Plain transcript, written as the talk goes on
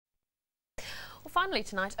Well, finally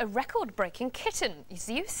tonight, a record-breaking kitten.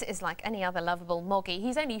 Zeus is like any other lovable moggy.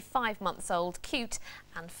 He's only 5 months old, cute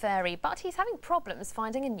and furry, but he's having problems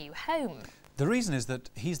finding a new home. The reason is that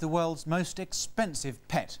he's the world's most expensive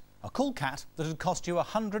pet. A cool cat that had cost you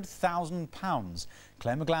 £100,000.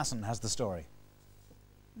 Claire McGlasson has the story.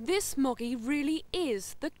 This moggy really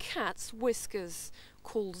is the cat's whiskers.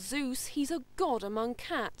 Called Zeus, he's a god among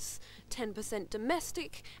cats. 10%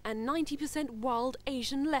 domestic and 90% wild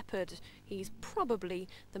Asian leopard. He's probably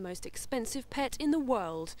the most expensive pet in the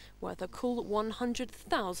world, worth a cool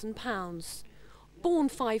 £100,000. Born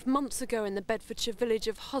 5 months ago in the Bedfordshire village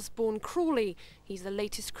of Husbourne Crawley, he's the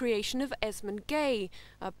latest creation of Esmond Gay,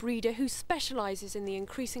 a breeder who specialises in the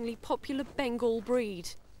increasingly popular Bengal breed.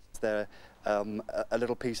 They're a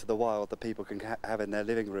little piece of the wild that people can have in their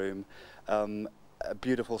living room. A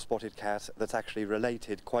beautiful spotted cat that's actually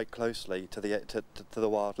related quite closely to the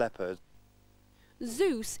wild leopard.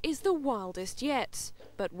 Zeus is the wildest yet,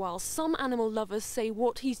 but while some animal lovers say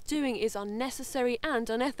what he's doing is unnecessary and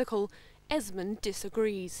unethical, Esmond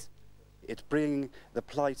disagrees. It's bringing the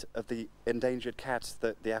plight of the endangered cats,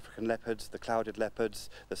 the African leopards, the clouded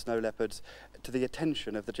leopards, the snow leopards, to the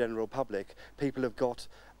attention of the general public. People have got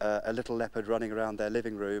a little leopard running around their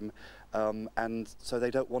living room, and so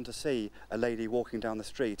they don't want to see a lady walking down the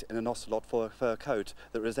street in an ocelot fur coat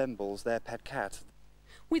that resembles their pet cat.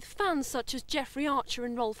 With fans such as Jeffrey Archer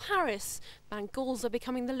and Rolf Harris, Bengals are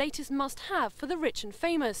becoming the latest must-have for the rich and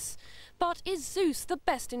famous. But is Zeus the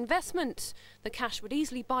best investment? The cash would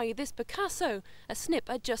easily buy you this Picasso, a snip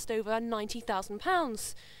at just over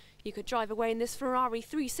 £90,000. You could drive away in this Ferrari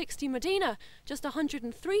 360 Medina, just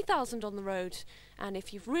 £103,000 on the road. And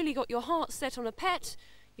if you've really got your heart set on a pet,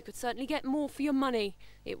 you could certainly get more for your money.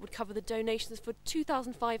 It would cover the donations for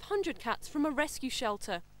 2,500 cats from a rescue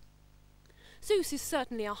shelter. Zeus is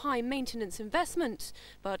certainly a high-maintenance investment,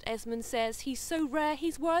 but Esmond says he's so rare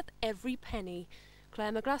he's worth every penny.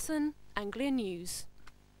 Claire McGlasson, Anglia News.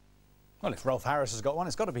 Well, if Rolf Harris has got one,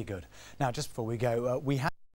 it's got to be good. Now, just before we go, we have